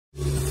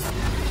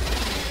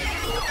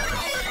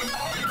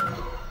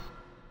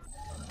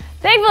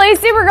Thankfully,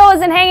 Supergirl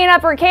isn't hanging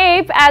up her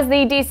cape as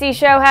the DC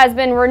show has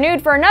been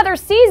renewed for another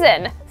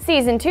season.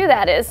 Season 2,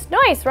 that is.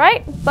 Nice,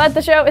 right? But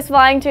the show is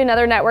flying to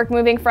another network,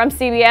 moving from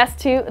CBS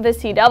to the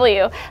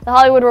CW. The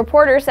Hollywood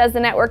Reporter says the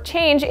network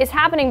change is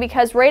happening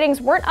because ratings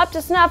weren't up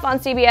to snuff on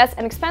CBS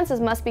and expenses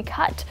must be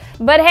cut.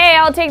 But hey,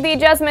 I'll take the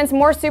adjustments.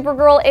 More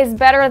Supergirl is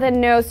better than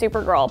no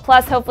Supergirl.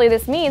 Plus, hopefully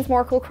this means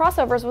more cool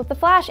crossovers with The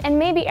Flash and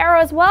maybe Arrow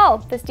as well.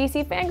 This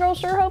DC fangirl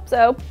sure hope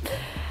so.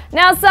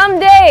 Now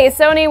someday,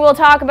 Sony will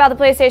talk about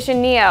the PlayStation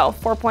NEO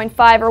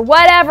 4.5 or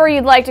whatever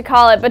you'd like to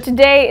call it, but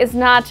today is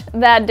not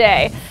that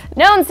day.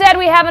 No, instead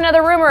we have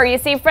another rumor. You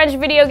see, French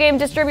video game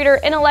distributor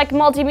Intellect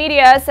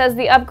Multimedia says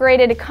the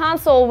upgraded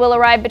console will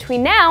arrive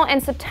between now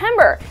and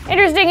September.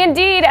 Interesting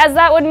indeed, as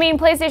that would mean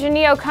PlayStation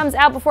NEO comes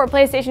out before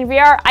PlayStation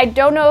VR. I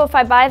don't know if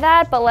I buy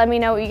that, but let me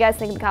know what you guys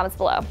think in the comments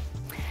below.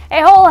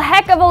 A whole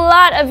heck of a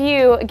lot of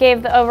you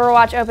gave the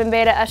Overwatch Open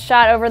Beta a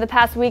shot over the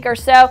past week or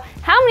so.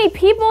 How many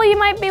people, you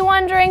might be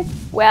wondering?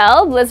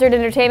 Well, Blizzard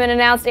Entertainment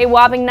announced a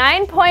whopping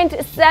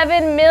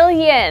 9.7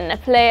 million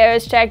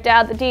players checked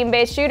out the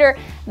team-based shooter.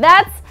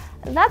 That's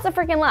a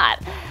freaking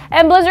lot.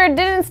 And Blizzard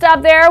didn't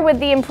stop there with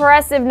the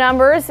impressive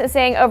numbers,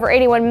 saying over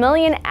 81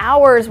 million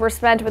hours were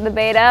spent with the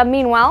beta.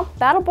 Meanwhile,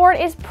 Battleborn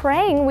is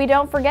praying we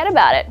don't forget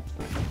about it.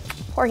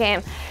 Poor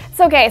game. It's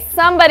okay,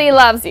 somebody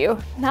loves you.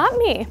 Not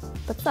me,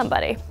 but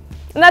somebody.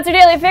 And that's your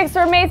Daily Fix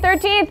for May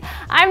 13th.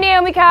 I'm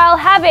Naomi Kyle.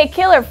 Have a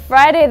killer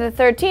Friday the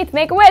 13th.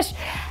 Make a wish.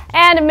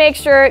 And make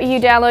sure you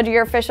download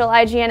your official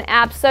IGN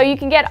app so you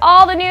can get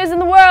all the news in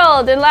the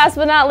world. And last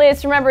but not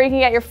least, remember you can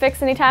get your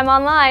fix anytime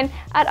online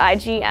at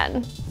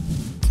IGN.